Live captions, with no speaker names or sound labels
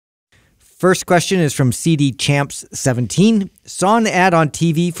First question is from CD Champs 17. Saw an ad on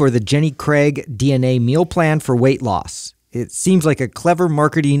TV for the Jenny Craig DNA meal plan for weight loss. It seems like a clever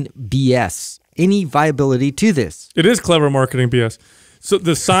marketing BS. Any viability to this? It is clever marketing BS. So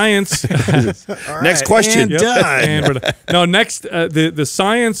the science. Right, next question. Done. No, next the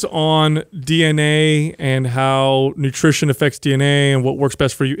science on DNA and how nutrition affects DNA and what works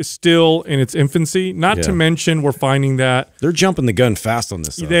best for you is still in its infancy. Not to mention, we're finding that they're jumping the gun fast on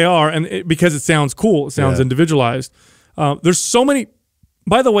this. They are, and because it sounds cool, it sounds individualized. There's so many.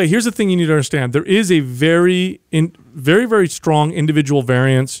 By the way, here's the thing you need to understand: there is a very strong individual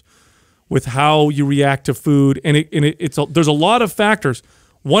variance with how you react to food, and there's a lot of factors.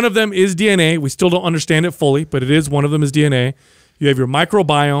 One of them is DNA. We still don't understand it fully, but it is one of them is DNA. You have your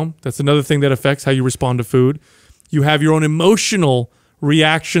microbiome. That's another thing that affects how you respond to food. You have your own emotional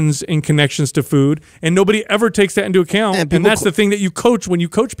reactions and connections to food, and nobody ever takes that into account. And that's the thing that you coach when you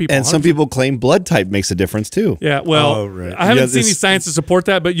coach people. And some people claim blood type makes a difference too. Yeah, well, I haven't seen any science to support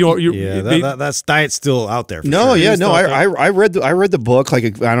that, but that's diet's still out there. I read the book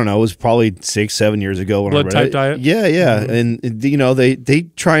like I don't know, it was probably 6-7 years ago when blood I read type it. diet. Yeah, and you know they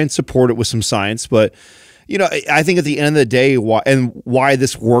try and support it with some science, but you know I think at the end of the day, why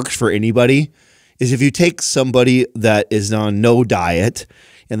this works for anybody is if you take somebody that is on no diet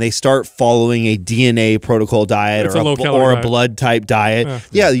and they start following a DNA protocol diet or a blood type diet,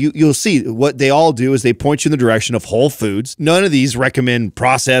 you'll see what they all do is they point you in the direction of whole foods. None of these recommend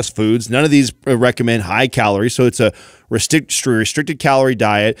processed foods. None of these recommend high calories. So it's a restricted calorie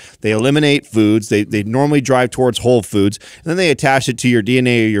diet. They eliminate foods. They normally drive towards whole foods, and then they attach it to your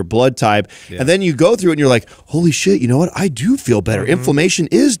DNA or your blood type. And then you go through it and you're like, holy shit, you know what? I do feel better. Inflammation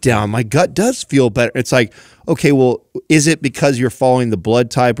is down. My gut does feel better. It's like, okay, well, is it because you're following the blood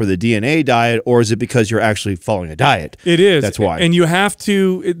type or the DNA diet, or is it because you're actually following a diet? It is. That's why. And you have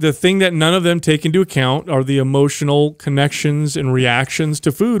to, the thing that none of them take into account are the emotional connections and reactions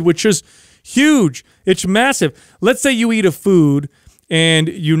to food, which is huge. It's massive. Let's say you eat a food and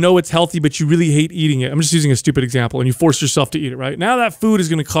you know it's healthy, but you really hate eating it. I'm just using a stupid example, and you force yourself to eat it, right? Now that food is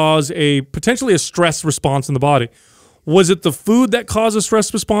going to cause potentially a stress response in the body. Was it the food that caused a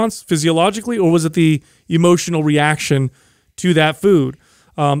stress response physiologically, or was it the emotional reaction to that food?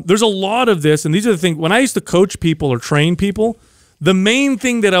 There's a lot of this, and these are the things. When I used to coach people or train people, the main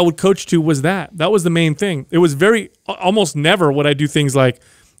thing that I would coach to was that. That was the main thing. It was almost never would I do things like,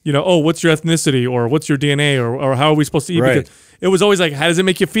 you know, oh, what's your ethnicity, or what's your DNA, or how are we supposed to eat? Right. Because it was always like, how does it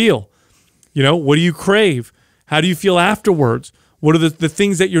make you feel? You know, what do you crave? How do you feel afterwards? What are the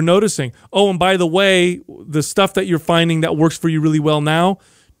things that you're noticing? Oh, and by the way, the stuff that you're finding that works for you really well now,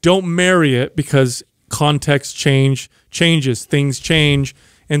 don't marry it, because context changes, things change,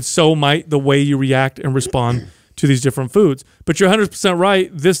 and so might the way you react and respond to these different foods. But you're 100% right.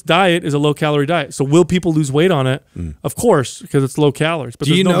 This diet is a low-calorie diet. So will people lose weight on it? Of course, because it's low calories. But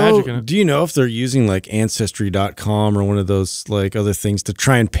there's no magic in it. Do you know if they're using like Ancestry.com or one of those like other things to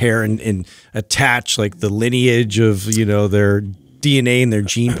try and pair and attach like the lineage of, you know, their DNA and their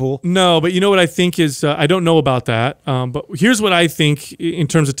gene pool? No, but you know what I think is, I don't know about that. But here's what I think in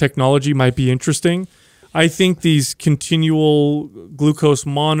terms of technology might be interesting. I think these continual glucose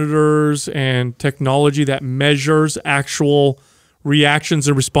monitors and technology that measures actual reactions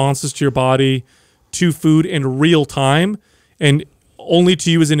and responses to your body to food in real time and only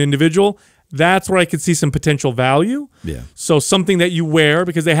to you as an individual, that's where I could see some potential value. Yeah. So something that you wear,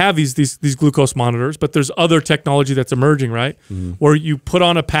 because they have these glucose monitors, but there's other technology that's emerging, right? Where you put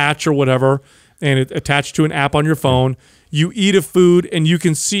on a patch or whatever and it attached to an app on your phone. You eat a food and you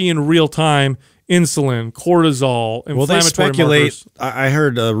can see in real time insulin, cortisol, inflammatory they speculate. markers. I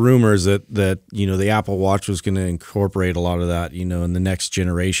heard rumors that you know the Apple Watch was going to incorporate a lot of that, you know, in the next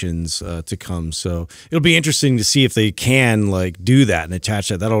generations to come. So it'll be interesting to see if they can like do that and attach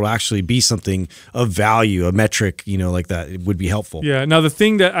that. That'll actually be something of value, a metric, you know, like that. It would be helpful. Yeah. Now the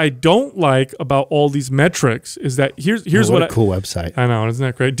thing that I don't like about all these metrics is that here's what a cool website. I know, isn't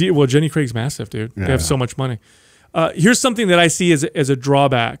that great? Well, Jenny Craig's massive, dude. They have so much money. Here's something that I see as a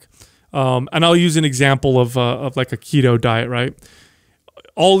drawback. And I'll use an example of like a keto diet, right?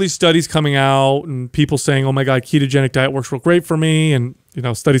 All these studies coming out and people saying, oh my God, ketogenic diet works real great for me. And, you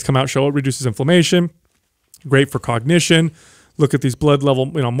know, studies come out, show it reduces inflammation, great for cognition. Look at these blood level,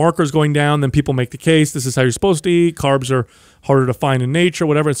 you know, markers going down. Then people make the case, this is how you're supposed to eat. Carbs are harder to find in nature,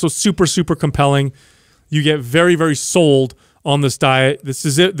 whatever. It's so super, super compelling. You get very, very sold on this diet. This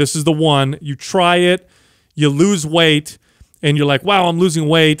is it. This is the one. You try it, you lose weight, and you're like, wow, I'm losing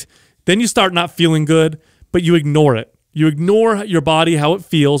weight. Then you start not feeling good, but you ignore it. You ignore your body, how it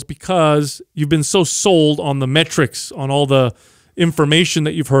feels, because you've been so sold on the metrics, on all the information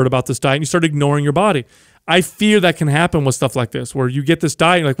that you've heard about this diet and you start ignoring your body. I fear that can happen with stuff like this, where you get this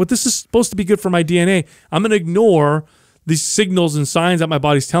diet, you're like, well, this is supposed to be good for my DNA. I'm going to ignore these signals and signs that my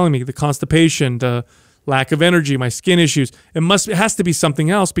body's telling me, the constipation, the lack of energy, my skin issues. It has to be something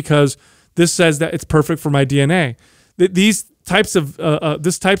else because this says that it's perfect for my DNA. These types of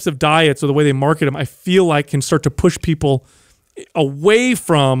diets, or the way they market them, I feel like can start to push people away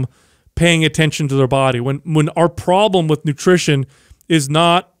from paying attention to their body. When our problem with nutrition is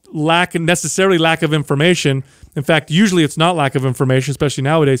not necessarily lack of information. In fact, usually it's not lack of information, especially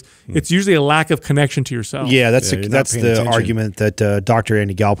nowadays. It's usually a lack of connection to yourself. Yeah, that's the argument that Dr.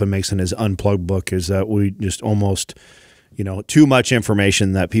 Andy Galpin makes in his Unplugged book, is that we just almost, too much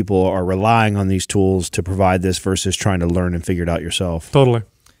information, that people are relying on these tools to provide this versus trying to learn and figure it out yourself. Totally.